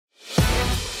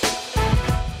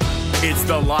It's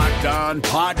the Locked On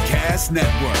Podcast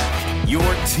Network, your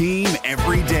team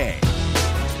every day.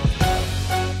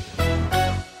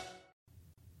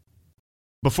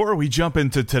 Before we jump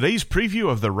into today's preview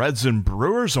of the Reds and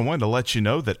Brewers, I wanted to let you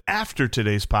know that after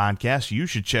today's podcast, you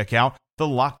should check out the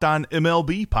Locked On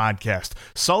MLB podcast.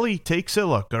 Sully takes a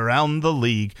look around the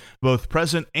league, both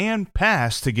present and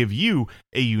past, to give you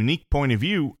a unique point of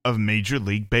view of Major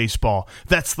League Baseball.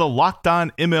 That's the Locked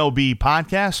On MLB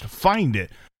podcast. Find it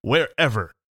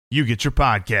wherever you get your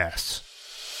podcasts.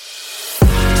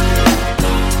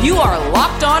 You are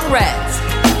Locked On Reds,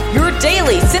 your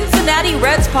daily Cincinnati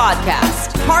Reds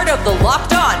podcast, part of the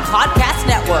Locked On Podcast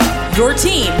Network, your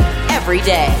team every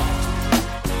day.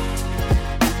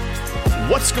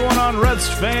 What's going on, Reds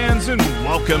fans, and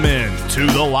welcome in to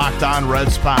the Locked On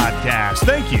Reds podcast.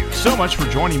 Thank you so much for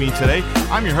joining me today.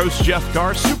 I'm your host, Jeff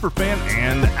Carr, superfan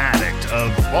and addict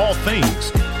of all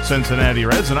things Cincinnati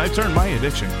Reds, and I turned my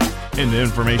addiction into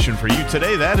information for you.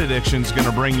 Today, that addiction's going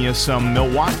to bring you some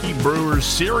Milwaukee Brewers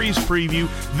series preview.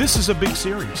 This is a big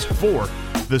series for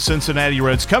the Cincinnati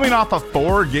Reds, coming off a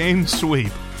 4-game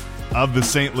sweep of the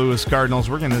St. Louis Cardinals.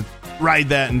 We're going to ride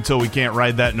that until we can't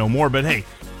ride that no more, but hey,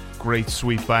 great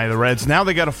sweep by the Reds. Now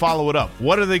they got to follow it up.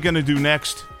 What are they going to do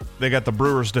next? They got the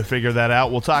Brewers to figure that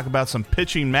out. We'll talk about some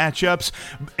pitching matchups.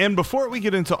 And before we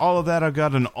get into all of that, I've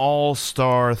got an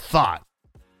all-star thought.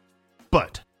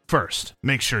 But first,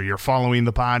 make sure you're following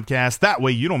the podcast. That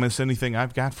way you don't miss anything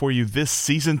I've got for you this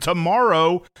season.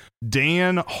 Tomorrow,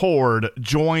 Dan Horde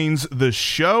joins the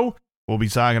show. We'll be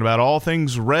talking about all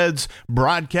things Reds,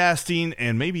 broadcasting,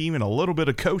 and maybe even a little bit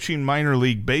of coaching minor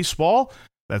league baseball.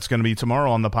 That's going to be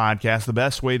tomorrow on the podcast. The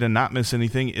best way to not miss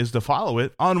anything is to follow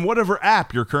it on whatever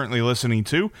app you're currently listening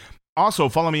to. Also,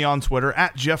 follow me on Twitter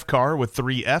at Jeff Carr with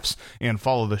 3 Fs, and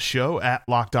follow the show at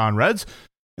Locked On Reds.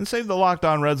 And save the Locked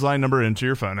On Reds line number into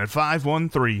your phone at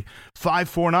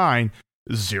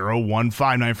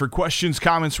 513-549-0159. For questions,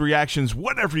 comments, reactions,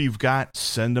 whatever you've got,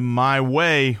 send them my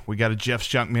way. We got a Jeff's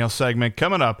Junk Mail segment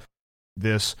coming up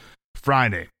this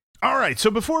Friday. All right,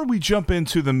 so before we jump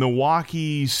into the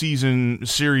Milwaukee season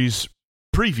series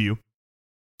preview,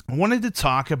 I wanted to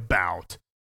talk about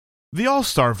the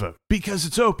All-Star vote because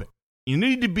it's open. You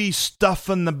need to be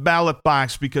stuffing the ballot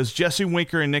box because Jesse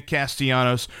Winker and Nick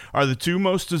Castellanos are the two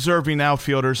most deserving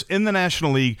outfielders in the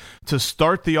National League to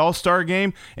start the All-Star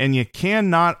game, and you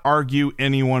cannot argue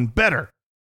anyone better.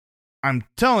 I'm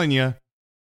telling you,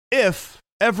 if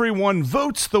everyone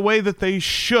votes the way that they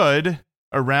should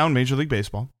around Major League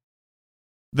Baseball,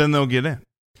 then they'll get in.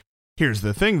 Here's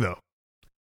the thing, though.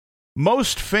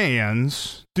 Most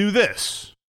fans do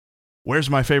this. Where's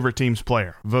my favorite team's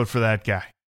player? Vote for that guy.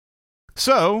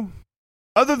 So,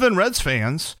 other than Reds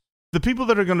fans, the people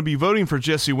that are going to be voting for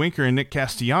Jesse Winker and Nick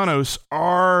Castellanos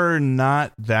are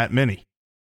not that many.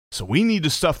 So we need to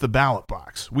stuff the ballot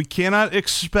box. We cannot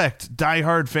expect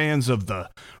diehard fans of the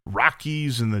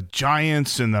Rockies and the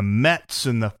Giants and the Mets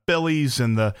and the Phillies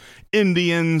and the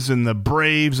Indians and the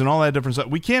Braves and all that different stuff.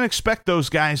 We can't expect those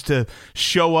guys to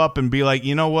show up and be like,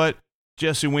 you know what?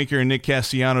 Jesse Winker and Nick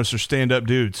Castellanos are stand-up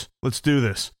dudes. Let's do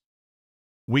this.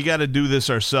 We got to do this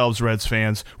ourselves, Reds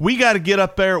fans. We got to get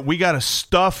up there. We got to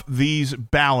stuff these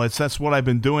ballots. That's what I've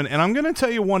been doing. And I'm going to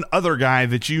tell you one other guy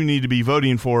that you need to be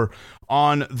voting for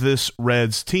on this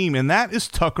Reds team, and that is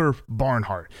Tucker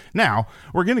Barnhart. Now,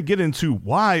 we're going to get into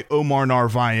why Omar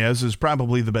Narvaez is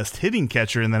probably the best hitting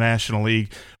catcher in the National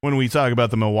League when we talk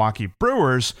about the Milwaukee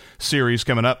Brewers series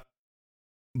coming up.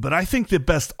 But I think the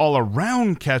best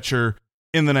all-around catcher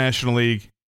in the National League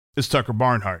is Tucker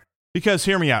Barnhart. Because,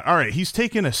 hear me out. All right, he's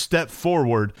taken a step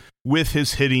forward with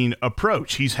his hitting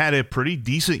approach. He's had a pretty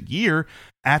decent year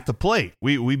at the plate.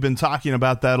 We've been talking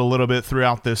about that a little bit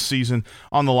throughout this season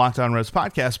on the Locked On Reds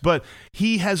podcast, but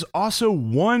he has also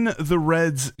won the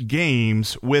Reds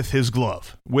games with his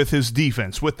glove, with his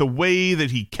defense, with the way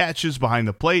that he catches behind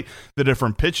the plate, the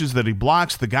different pitches that he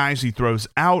blocks, the guys he throws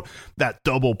out, that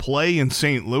double play in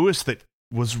St. Louis that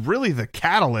was really the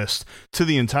catalyst to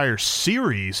the entire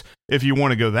series, if you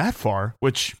want to go that far,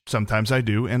 which sometimes I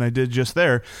do, and I did just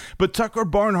there. But Tucker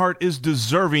Barnhart is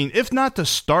deserving, if not to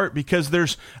start, because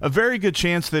there's a very good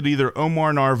chance that either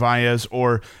Omar Narvaez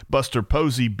or Buster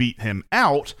Posey beat him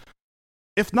out.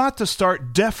 If not to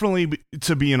start, definitely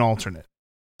to be an alternate.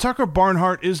 Tucker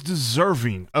Barnhart is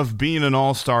deserving of being an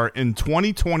all-star in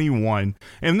 2021,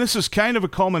 and this is kind of a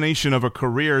culmination of a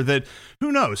career that,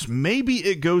 who knows, maybe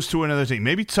it goes to another team.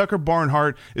 Maybe Tucker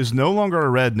Barnhart is no longer a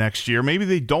Red next year. Maybe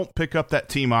they don't pick up that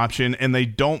team option and they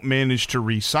don't manage to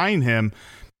re-sign him,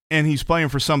 and he's playing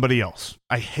for somebody else.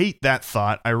 I hate that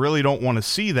thought. I really don't want to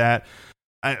see that.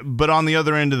 But on the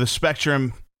other end of the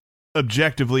spectrum,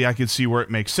 objectively, I could see where it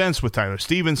makes sense with Tyler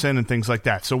Stevenson and things like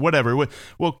that. So whatever,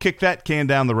 we'll kick that can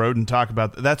down the road and talk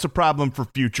about that. That's a problem for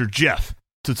future Jeff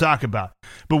to talk about.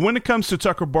 But when it comes to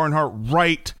Tucker Barnhart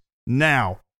right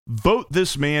now, vote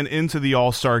this man into the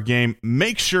All-Star game.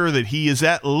 Make sure that he is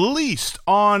at least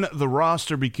on the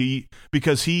roster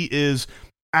because he is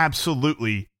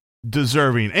absolutely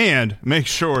deserving. And make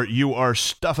sure you are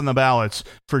stuffing the ballots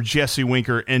for Jesse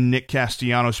Winker and Nick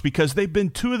Castellanos because they've been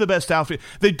two of the best outfielders.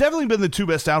 They've definitely been the two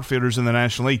best outfielders in the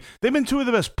National League. They've been two of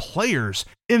the best players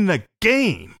in the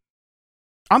game.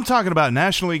 I'm talking about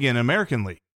National League and American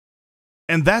League.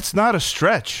 And that's not a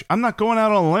stretch. I'm not going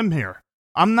out on a limb here.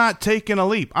 I'm not taking a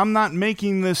leap. I'm not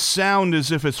making this sound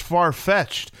as if it's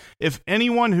far-fetched. If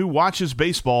anyone who watches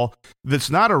baseball that's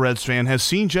not a Reds fan has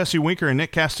seen Jesse Winker and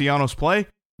Nick Castellanos play,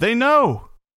 they know.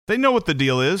 They know what the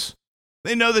deal is.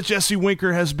 They know that Jesse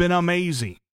Winker has been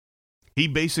amazing. He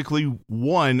basically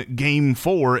won Game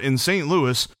 4 in St.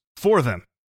 Louis for them.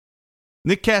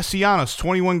 Nick Castellanos,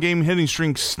 21-game hitting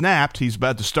streak snapped. He's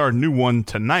about to start a new one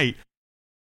tonight.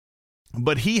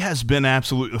 But he has been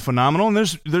absolutely phenomenal, and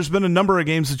there's been a number of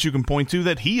games that you can point to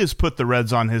that he has put the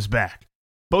Reds on his back.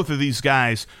 Both of these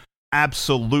guys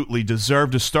absolutely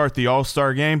deserve to start the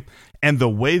All-Star game, and the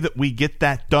way that we get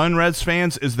that done, Reds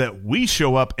fans, is that we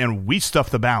show up and we stuff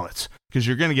the ballots, because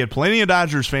you're going to get plenty of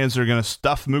Dodgers fans that are going to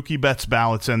stuff Mookie Betts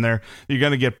ballots in there. You're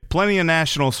going to get plenty of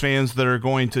Nationals fans that are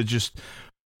going to just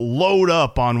load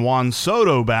up on Juan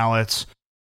Soto ballots.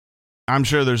 I'm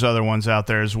sure there's other ones out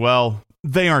there as well.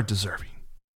 They aren't deserving.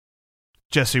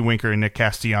 Jesse Winker and Nick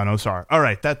Castellanos are. All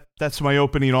right, that's my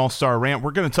opening all-star rant. We're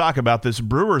going to talk about this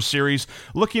Brewers series,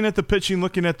 looking at the pitching,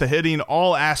 looking at the hitting,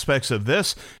 all aspects of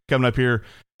this coming up here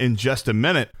in just a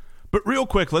minute. But real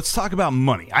quick, let's talk about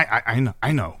money.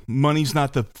 I know money's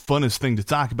not the funnest thing to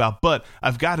talk about, but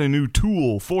I've got a new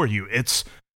tool for you. It's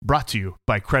brought to you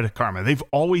by Credit Karma. They've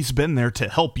always been there to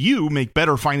help you make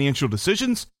better financial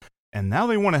decisions, and now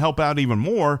they want to help out even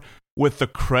more with the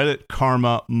Credit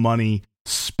Karma Money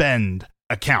Spend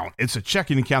account. It's a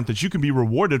checking account that you can be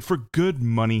rewarded for good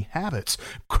money habits.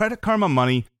 Credit Karma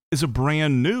Money is a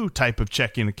brand new type of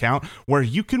checking account where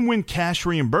you can win cash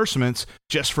reimbursements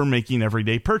just for making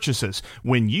everyday purchases.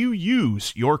 When you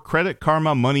use your Credit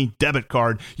Karma Money debit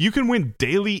card, you can win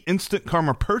daily Instant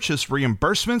Karma purchase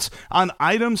reimbursements on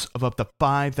items of up to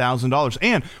 $5,000.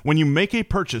 And when you make a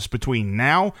purchase between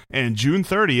now and June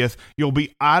 30th, you'll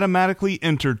be automatically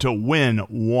entered to win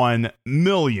 $1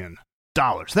 million.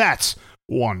 That's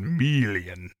 $1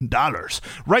 million.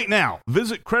 Right now,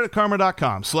 visit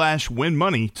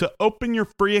creditkarma.com/winmoney to open your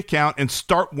free account and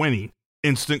start winning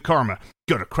instant karma.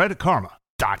 Go to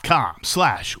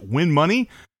creditkarma.com/winmoney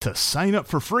to sign up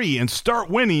for free and start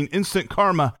winning instant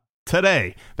karma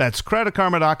today. That's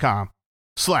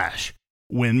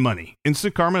creditkarma.com/winmoney.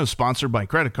 Instant Karma is sponsored by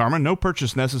Credit Karma. No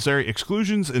purchase necessary.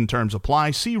 Exclusions and terms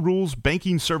apply. See rules.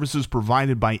 Banking services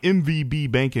provided by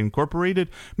MVB Bank Incorporated.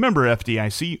 Member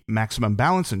FDIC. Maximum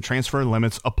balance and transfer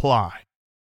limits apply.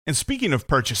 And speaking of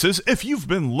purchases, if you've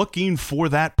been looking for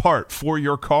that part for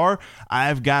your car,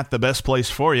 I've got the best place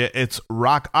for you. It's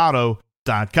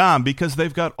rockauto.com because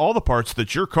they've got all the parts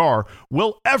that your car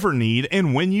will ever need,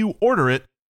 and when you order it,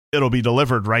 it'll be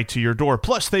delivered right to your door.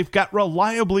 Plus, they've got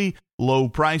reliably low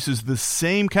prices, the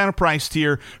same kind of price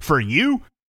tier for you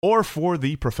or for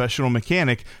the professional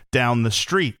mechanic down the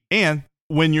street. And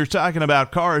when you're talking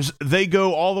about cars, they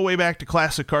go all the way back to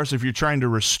classic cars if you're trying to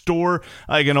restore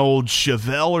like an old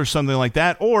Chevelle or something like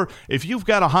that. Or if you've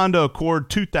got a Honda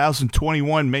Accord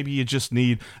 2021, maybe you just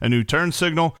need a new turn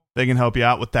signal, they can help you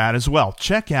out with that as well.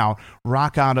 Check out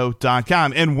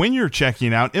rockauto.com. And when you're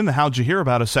checking out, in the How'd You Hear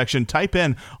About Us section, type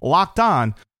in Locked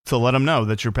On to let them know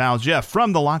that your pal Jeff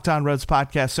from the Locked On Reds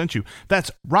podcast sent you. That's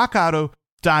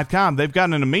rockauto.com. They've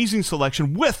got an amazing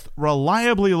selection with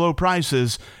reliably low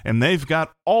prices, and they've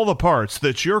got all the parts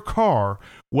that your car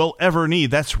will ever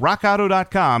need. That's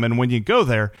rockauto.com. And when you go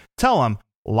there, tell them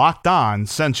Locked On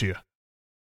sent you.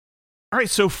 All right,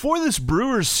 so for this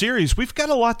Brewers series, we've got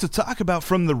a lot to talk about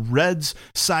from the Reds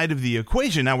side of the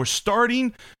equation. Now, we're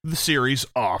starting the series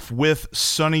off with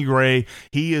Sonny Gray.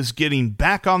 He is getting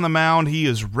back on the mound. He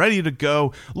is ready to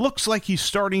go. Looks like he's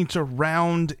starting to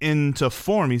round into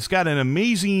form. He's got an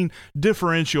amazing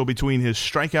differential between his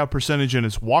strikeout percentage and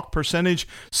his walk percentage,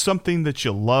 something that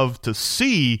you love to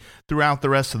see throughout the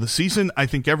rest of the season. I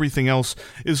think everything else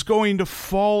is going to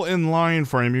fall in line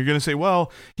for him. You're going to say, well,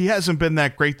 he hasn't been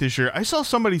that great this year. I saw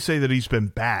somebody say that he's been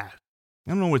bad.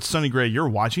 I don't know what Sonny Gray you're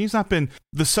watching. He's not been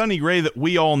the Sonny Gray that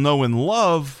we all know and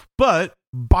love, but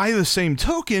by the same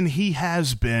token, he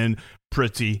has been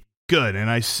pretty good, and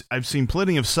I've seen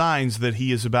plenty of signs that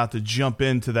he is about to jump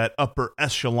into that upper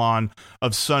echelon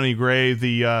of Sonny Gray,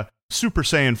 the Super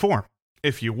Saiyan form,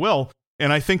 if you will,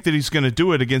 and I think that he's going to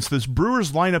do it against this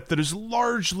Brewers lineup that is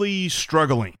largely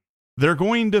struggling. They're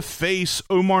going to face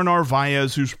Omar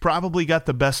Narvaez, who's probably got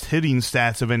the best hitting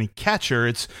stats of any catcher.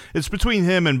 It's between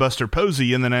him and Buster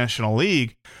Posey in the National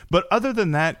League. But other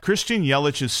than that, Christian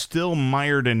Yelich is still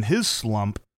mired in his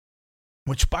slump,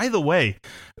 which, by the way,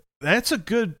 that's a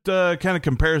good kind of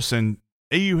comparison.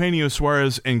 Eugenio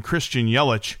Suarez and Christian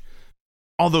Yelich.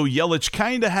 Although Yelich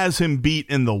kind of has him beat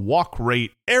in the walk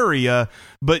rate area,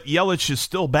 but Yelich is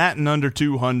still batting under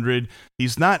 200.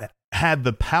 He's not had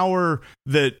the power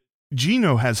that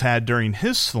Gino has had during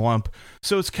his slump,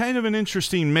 so it's kind of an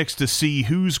interesting mix to see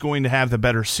who's going to have the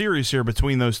better series here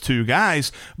between those two guys.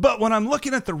 But when I'm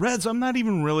looking at the Reds, I'm not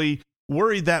even really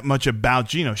worried that much about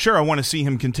Gino. Sure, I want to see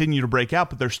him continue to break out,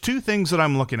 but there's two things that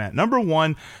I'm looking at. Number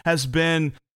one has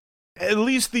been, at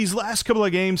least these last couple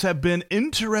of games have been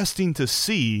interesting to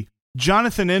see,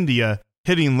 Jonathan India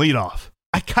hitting leadoff.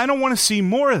 I kind of want to see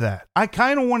more of that. I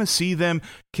kind of want to see them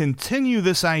continue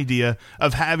this idea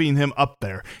of having him up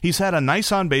there. He's had a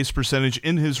nice on-base percentage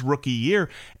in his rookie year,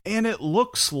 and it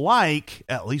looks like,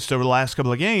 at least over the last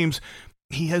couple of games,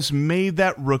 he has made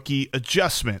that rookie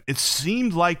adjustment. It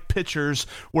seemed like pitchers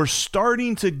were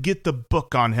starting to get the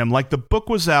book on him, like the book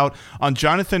was out on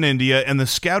Jonathan India, and the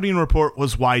scouting report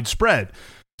was widespread.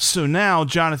 So now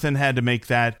Jonathan had to make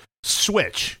that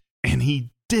switch, and he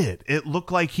did. It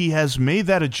looked like he has made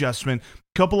that adjustment.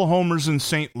 Couple of homers in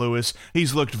St. Louis.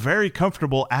 He's looked very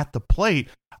comfortable at the plate.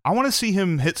 I want to see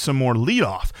him hit some more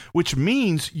leadoff, which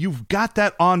means you've got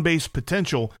that on-base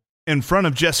potential in front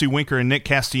of Jesse Winker and Nick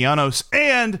Castellanos,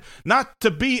 and not to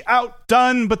be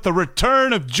outdone, but the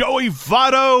return of Joey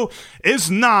Votto is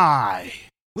nigh.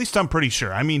 At least I'm pretty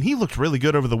sure. I mean, he looked really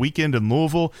good over the weekend in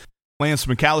Louisville. Lance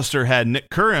McAllister had Nick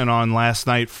Curran on last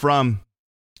night from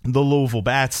the Louisville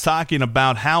Bats talking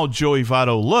about how Joey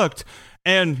Votto looked.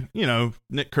 And,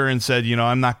 Nick Curran said,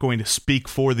 I'm not going to speak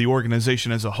for the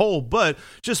organization as a whole, but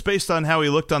just based on how he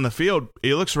looked on the field,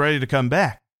 he looks ready to come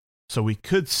back. So we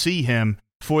could see him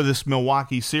for this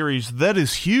Milwaukee series. That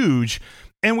is huge.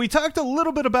 And we talked a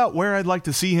little bit about where I'd like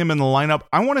to see him in the lineup.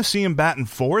 I want to see him batting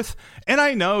fourth. And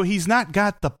I know he's not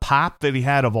got the pop that he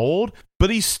had of old, but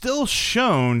he's still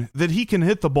shown that he can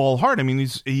hit the ball hard. I mean,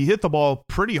 he hit the ball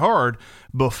pretty hard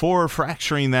before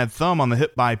fracturing that thumb on the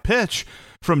hit by pitch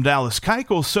from Dallas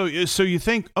Keuchel. So you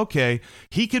think, okay,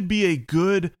 he could be a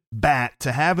good bat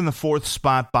to have in the fourth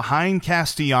spot behind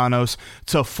Castellanos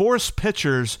to force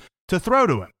pitchers to throw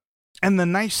to him. And the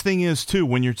nice thing is, too,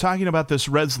 when you're talking about this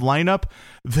Reds lineup,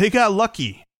 they got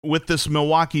lucky with this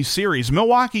Milwaukee series.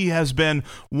 Milwaukee has been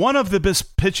one of the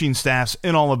best pitching staffs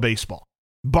in all of baseball,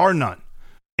 bar none.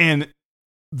 And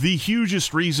the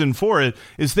hugest reason for it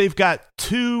is they've got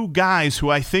two guys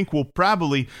who I think will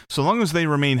probably, so long as they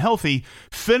remain healthy,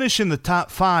 finish in the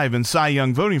top 5 in Cy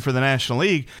Young voting for the National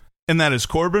League, and that is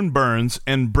Corbin Burnes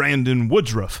and Brandon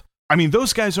Woodruff. I mean,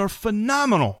 those guys are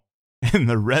phenomenal. And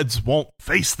the Reds won't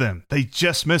face them. They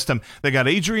just missed them. They got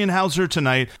Adrian Hauser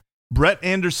tonight, Brett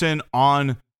Anderson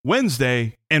on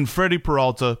Wednesday, and Freddie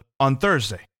Peralta on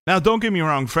Thursday. Now, don't get me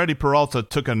wrong, Freddie Peralta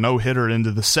took a no-hitter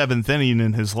into the 7th inning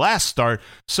in his last start,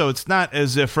 so it's not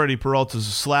as if Freddie Peralta's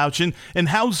a slouch. And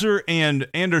Hauser and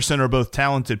Anderson are both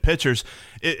talented pitchers.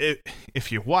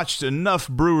 If you watched enough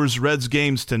Brewers-Reds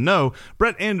games to know,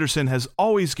 Brett Anderson has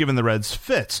always given the Reds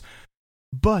fits.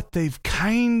 But they've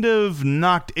kind of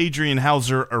knocked Adrian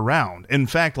Hauser around. In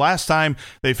fact, last time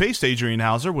they faced Adrian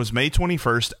Hauser was May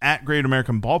 21st at Great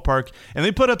American Ballpark, and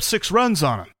they put up 6 runs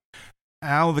on him.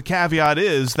 Now, the caveat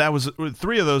is that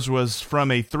 3 of those was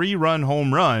from a 3-run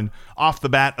home run off the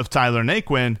bat of Tyler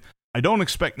Naquin. I don't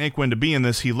expect Naquin to be in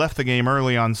this. He left the game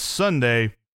early on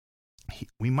Sunday.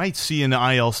 We might see an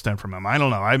IL stint from him. I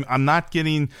don't know. I'm not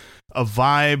getting a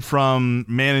vibe from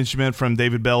management, from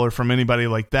David Bell, or from anybody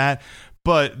like that.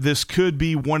 But this could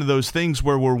be one of those things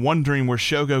where we're wondering where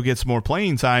Shogo gets more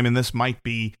playing time, and this might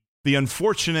be the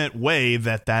unfortunate way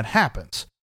that happens.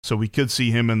 So we could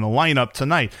see him in the lineup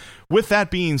tonight. With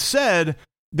that being said,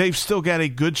 they've still got a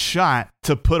good shot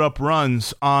to put up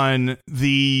runs on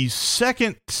the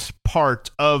second part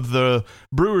of the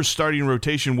Brewers starting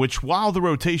rotation, which, while the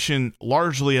rotation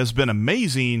largely has been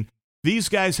amazing, these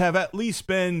guys have at least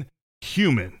been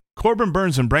human. Corbin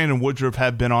Burnes and Brandon Woodruff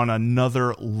have been on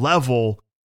another level,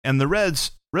 and the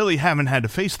Reds really haven't had to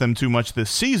face them too much this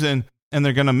season, and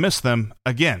they're going to miss them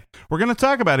again. We're going to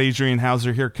talk about Adrian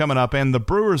Hauser here coming up, and the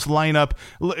Brewers lineup,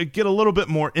 get a little bit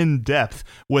more in-depth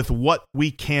with what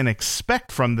we can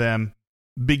expect from them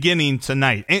beginning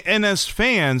tonight. And as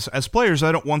fans, as players,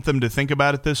 I don't want them to think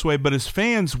about it this way, but as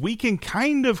fans, we can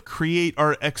kind of create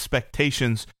our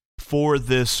expectations for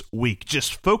this week,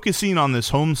 just focusing on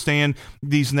this homestand,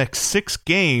 these next 6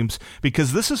 games,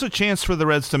 because this is a chance for the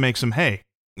Reds to make some hay.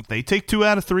 If they take 2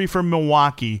 out of 3 from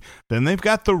Milwaukee, then they've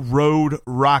got the road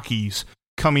Rockies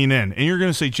coming in. And you're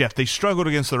going to say, Jeff, they struggled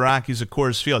against the Rockies at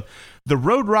Coors Field. The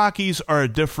road Rockies are a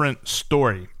different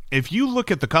story. If you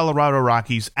look at the Colorado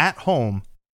Rockies at home,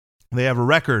 they have a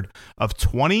record of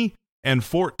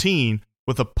 20-14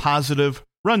 with a positive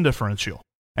run differential.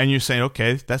 And you're saying,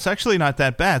 okay, that's actually not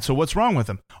that bad. So what's wrong with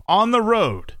them? On the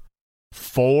road,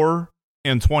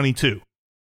 4-22.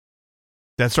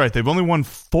 That's right. They've only won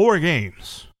 4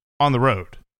 games on the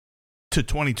road to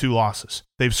 22 losses.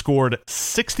 They've scored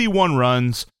 61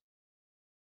 runs,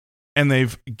 and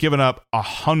they've given up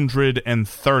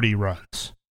 130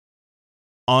 runs.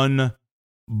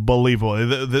 Unbelievable.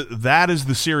 That is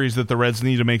the series that the Reds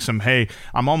need to make some hay.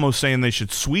 I'm almost saying they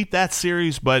should sweep that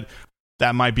series, but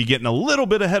that might be getting a little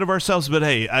bit ahead of ourselves. But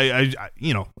hey, I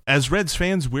as Reds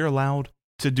fans, we're allowed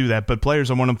to do that. But players,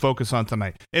 I want to focus on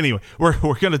tonight. Anyway, we're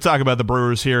going to talk about the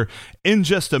Brewers here in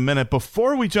just a minute.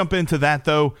 Before we jump into that,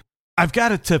 though, I've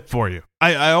got a tip for you.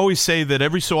 I always say that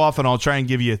every so often I'll try and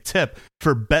give you a tip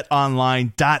for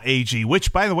betonline.ag,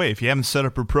 which, by the way, if you haven't set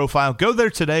up your profile, go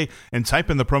there today and type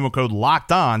in the promo code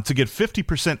LOCKEDON to get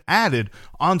 50% added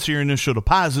onto your initial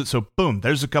deposit. So, boom,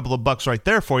 there's a couple of bucks right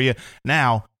there for you.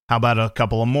 Now, how about a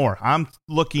couple of more? I'm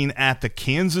looking at the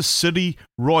Kansas City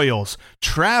Royals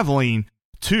traveling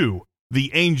to the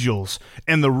Angels,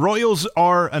 and the Royals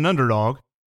are an underdog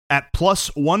at plus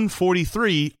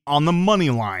 143 on the money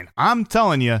line. I'm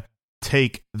telling you,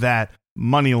 take that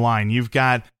money line. You've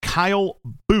got Kyle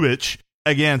Bubic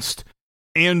against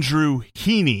Andrew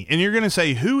Heaney. And you're going to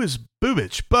say, who is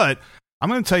Bubic? But I'm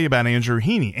going to tell you about Andrew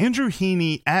Heaney. Andrew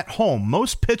Heaney at home.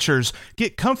 Most pitchers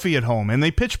get comfy at home, and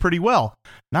they pitch pretty well.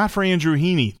 Not for Andrew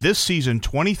Heaney. This season,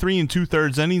 23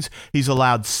 2/3 innings. He's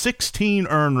allowed 16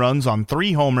 earned runs on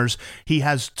 3 homers. He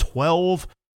has 12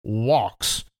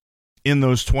 walks in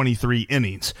those 23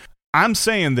 innings. I'm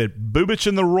saying that Bubic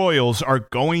and the Royals are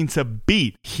going to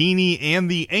beat Heaney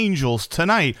and the Angels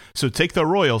tonight. So take the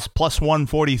Royals plus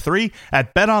 143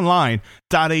 at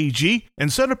betonline.ag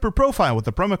and set up your profile with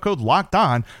the promo code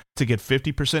LOCKEDON to get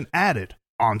 50% added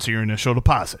onto your initial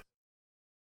deposit.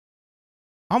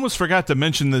 I almost forgot to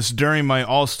mention this during my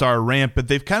All-Star rant, but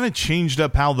they've kind of changed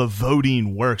up how the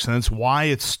voting works, and that's why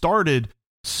it started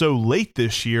so late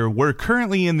this year. We're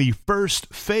currently in the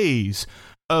first phase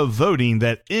of voting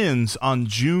that ends on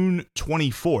June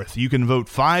 24th. You can vote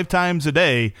 5 times a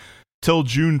day till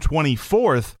June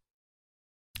 24th,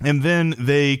 and then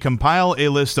they compile a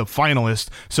list of finalists.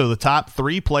 So the top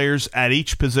 3 players at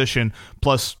each position,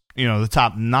 plus the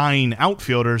top 9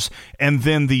 outfielders, and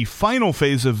then the final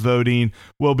phase of voting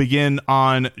will begin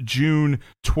on June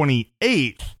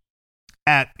 28th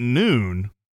at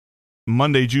noon.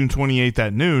 Monday, June 28th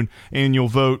at noon, and you'll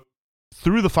vote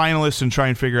through the finalists and try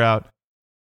and figure out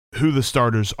who the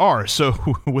starters are.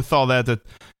 So with all that it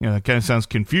kind of sounds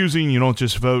confusing. You don't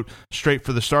just vote straight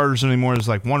for the starters anymore. There's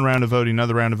like one round of voting,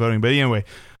 another round of voting. But anyway,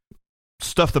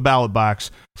 stuff the ballot box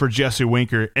for Jesse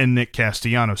Winker and Nick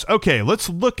Castellanos. Okay, let's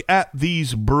look at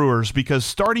these Brewers, because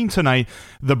starting tonight,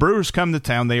 the Brewers come to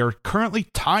town. They are currently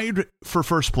tied for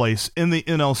first place in the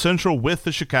NL Central with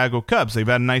the Chicago Cubs. They've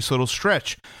had a nice little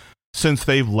stretch since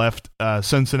they've left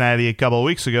Cincinnati a couple of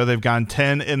weeks ago. They've gone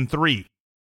 10-3.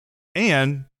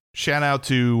 And shout out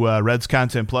to Reds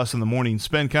Content Plus in the morning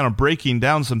spin, kind of breaking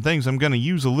down some things. I'm going to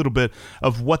use a little bit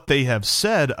of what they have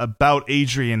said about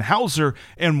Adrian Houser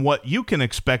and what you can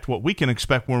expect, what we can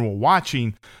expect when we're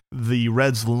watching the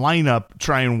Reds lineup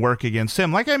try and work against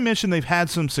him. Like I mentioned, they've had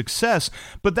some success,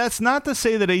 but that's not to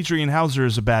say that Adrian Houser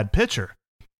is a bad pitcher.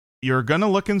 You're going to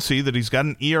look and see that he's got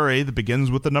an ERA that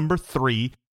begins with the number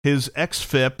 3. His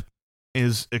xFIP,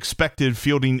 his expected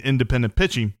fielding independent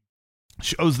pitching,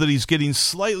 shows that he's getting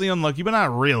slightly unlucky, but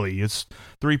not really. It's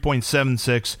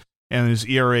 3.76, and his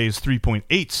ERA is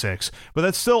 3.86, but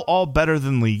that's still all better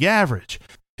than league average.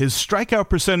 His strikeout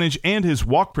percentage and his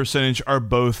walk percentage are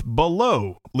both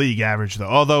below league average, though.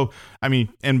 Although,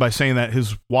 and by saying that,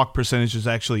 his walk percentage is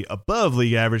actually above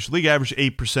league average. League average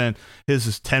 8%, his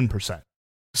is 10%.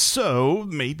 So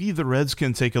maybe the Reds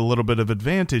can take a little bit of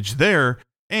advantage there,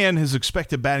 and his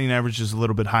expected batting average is a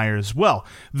little bit higher as well.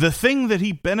 The thing that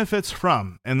he benefits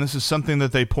from, and this is something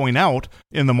that they point out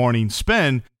in the morning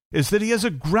spin, is that he has a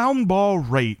ground ball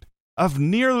rate of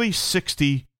nearly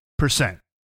 60%.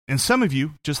 And some of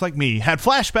you, just like me, had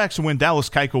flashbacks to when Dallas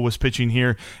Keuchel was pitching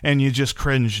here, and you just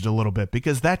cringed a little bit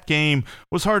because that game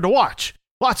was hard to watch.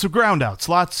 Lots of ground outs,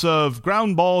 lots of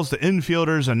ground balls to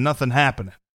infielders, and nothing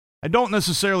happening. I don't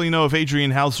necessarily know if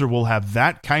Adrian Hauser will have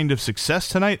that kind of success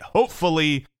tonight.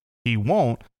 Hopefully he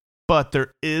won't, but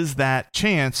there is that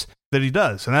chance that he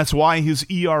does, and that's why his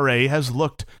ERA has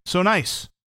looked so nice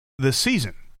this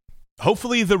season.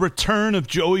 Hopefully the return of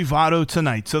Joey Votto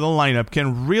tonight to the lineup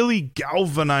can really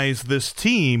galvanize this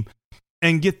team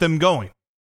and get them going.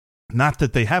 Not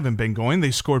that they haven't been going.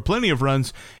 They scored plenty of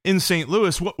runs in St.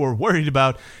 Louis. What we're worried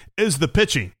about is the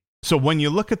pitching. So when you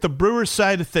look at the Brewers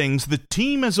side of things, the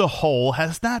team as a whole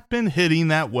has not been hitting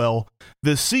that well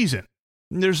this season.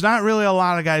 There's not really a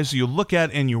lot of guys you look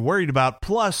at and you're worried about.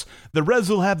 Plus, the Reds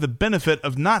will have the benefit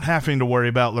of not having to worry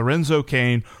about Lorenzo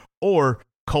Cain or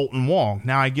Colton Wong.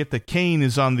 Now, I get that Cain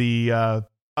is on the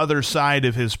other side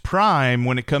of his prime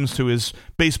when it comes to his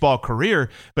baseball career,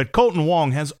 but Colton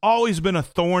Wong has always been a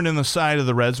thorn in the side of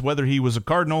the Reds, whether he was a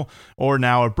Cardinal or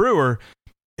now a Brewer.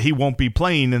 He won't be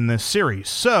playing in this series.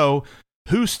 So,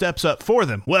 who steps up for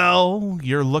them? Well,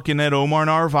 you're looking at Omar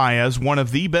Narvaez, one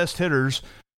of the best hitters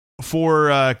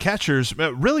for catchers,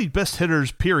 really best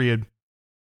hitters, period,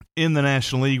 in the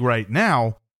National League right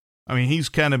now. I mean, he's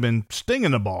kind of been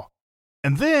stinging the ball.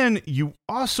 And then you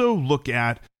also look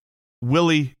at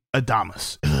Willy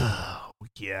Adames.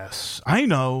 Yes, I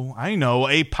know.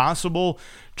 A possible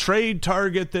trade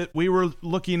target that we were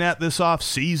looking at this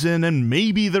offseason, and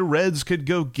maybe the Reds could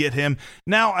go get him.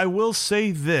 Now, I will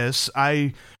say this.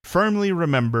 I firmly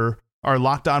remember our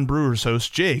Locked On Brewers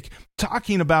host, Jake,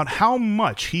 talking about how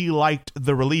much he liked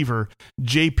the reliever,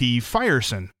 J.P.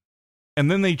 Fierson.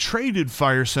 And then they traded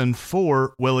Fierson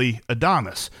for Willy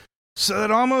Adames. So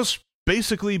it almost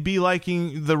basically be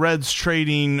liking the Reds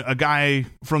trading a guy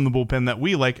from the bullpen that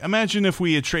we like. Imagine if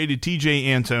we had traded TJ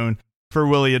Antone for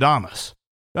Willy Adames.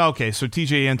 Okay, so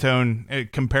TJ Antone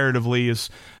comparatively is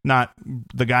not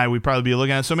the guy we'd probably be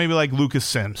looking at, so maybe like Lucas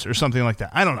Sims or something like that.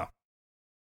 I don't know.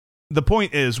 The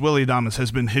point is, Willy Adames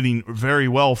has been hitting very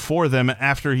well for them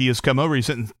after he has come over. He's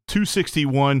hitting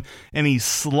 .261, and he's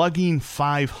slugging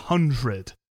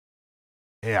 .500.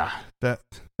 Yeah, that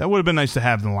would have been nice to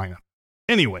have in the lineup.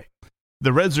 Anyway,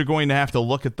 the Reds are going to have to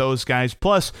look at those guys.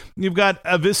 Plus, you've got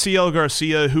Avisail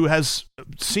Garcia, who has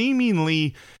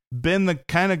seemingly been the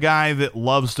kind of guy that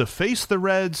loves to face the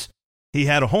Reds. He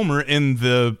had a homer in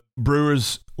the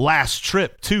Brewers' last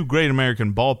trip to Great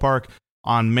American Ballpark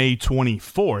on May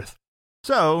 24th.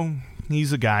 So,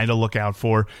 he's a guy to look out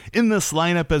for in this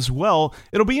lineup as well.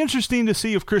 It'll be interesting to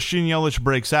see if Christian Yelich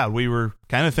breaks out. We were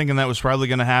kind of thinking that was probably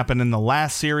going to happen in the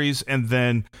last series, and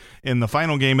then in the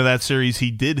final game of that series, he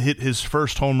did hit his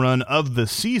first home run of the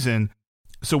season.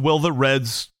 So will the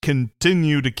Reds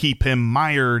continue to keep him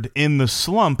mired in the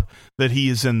slump that he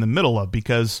is in the middle of?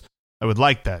 Because I would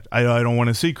like that. I don't want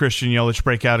to see Christian Yelich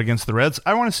break out against the Reds.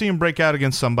 I want to see him break out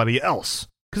against somebody else.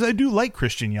 Because I do like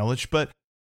Christian Yelich, but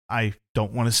I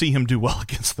don't want to see him do well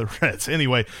against the Reds.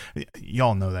 Anyway,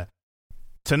 y'all know that.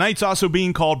 Tonight's also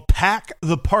being called Pack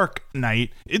the Park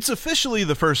Night. It's officially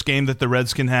the first game that the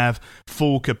Reds can have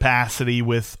full capacity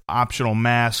with optional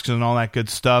masks and all that good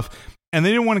stuff. And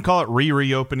they didn't want to call it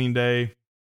Reopening Day.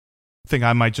 I think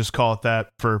I might just call it that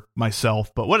for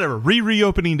myself. But whatever.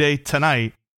 Reopening Day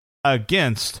tonight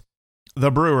against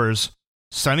the Brewers.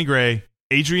 Sonny Gray,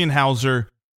 Adrian Hauser.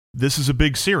 This is a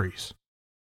big series.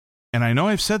 And I know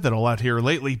I've said that a lot here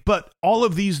lately, but all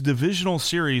of these divisional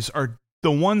series are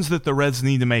the ones that the Reds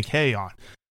need to make hay on.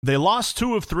 They lost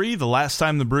 2 of 3 the last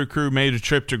time the Brew Crew made a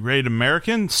trip to Great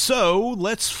American, so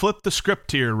let's flip the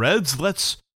script here, Reds.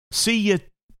 Let's see you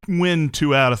win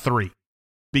 2 out of 3.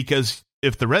 Because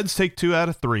if the Reds take 2 out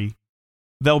of 3,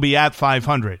 they'll be at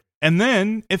 500. And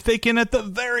then, if they can at the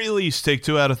very least take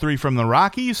 2 out of 3 from the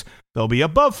Rockies, they'll be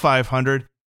above 500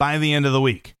 by the end of the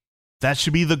week. That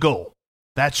should be the goal.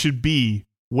 That should be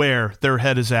where their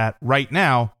head is at right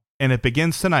now, and it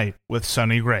begins tonight with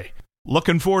Sonny Gray.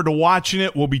 Looking forward to watching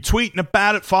it. We'll be tweeting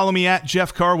about it. Follow me at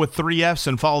Jeff Carr with 3 Fs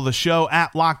and follow the show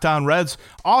at Locked On Reds.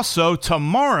 Also,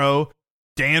 tomorrow,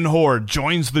 Dan Horde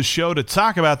joins the show to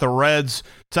talk about the Reds,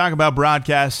 talk about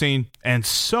broadcasting, and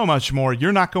so much more.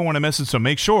 You're not going to want to miss it, so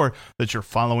make sure that you're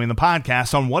following the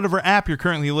podcast on whatever app you're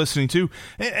currently listening to.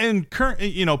 And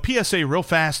PSA real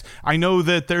fast, I know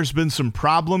that there's been some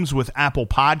problems with Apple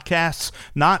Podcasts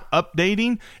not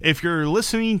updating. If you're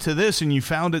listening to this and you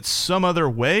found it some other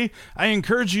way, I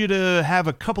encourage you to have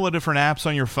a couple of different apps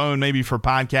on your phone, maybe for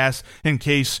podcasts, in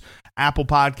case Apple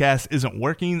Podcast isn't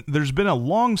working. There's been a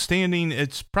long-standing,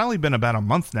 it's probably been about a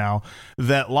month now,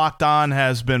 that Locked On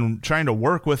has been trying to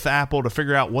work with Apple to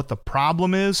figure out what the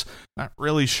problem is. Not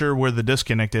really sure where the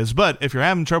disconnect is, but if you're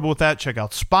having trouble with that, check out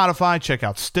Spotify, check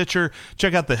out Stitcher,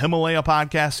 check out the Himalaya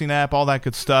podcasting app, all that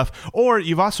good stuff. Or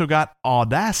you've also got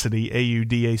Audacity,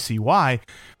 Audacy,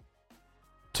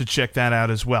 to check that out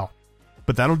as well.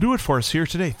 But that'll do it for us here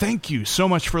today. Thank you so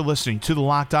much for listening to the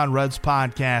Locked On Reds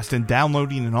podcast and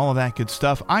downloading and all of that good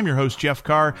stuff. I'm your host, Jeff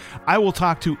Carr. I will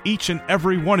talk to each and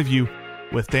every one of you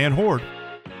with Dan Horde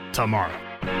tomorrow.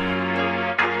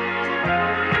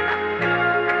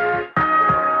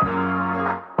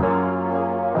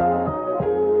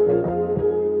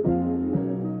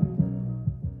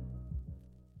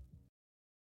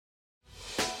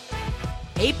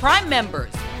 Hey, Prime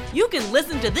members, you can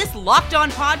listen to this Locked On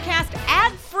podcast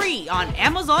ad-free on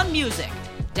Amazon Music.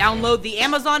 Download the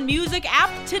Amazon Music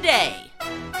app today.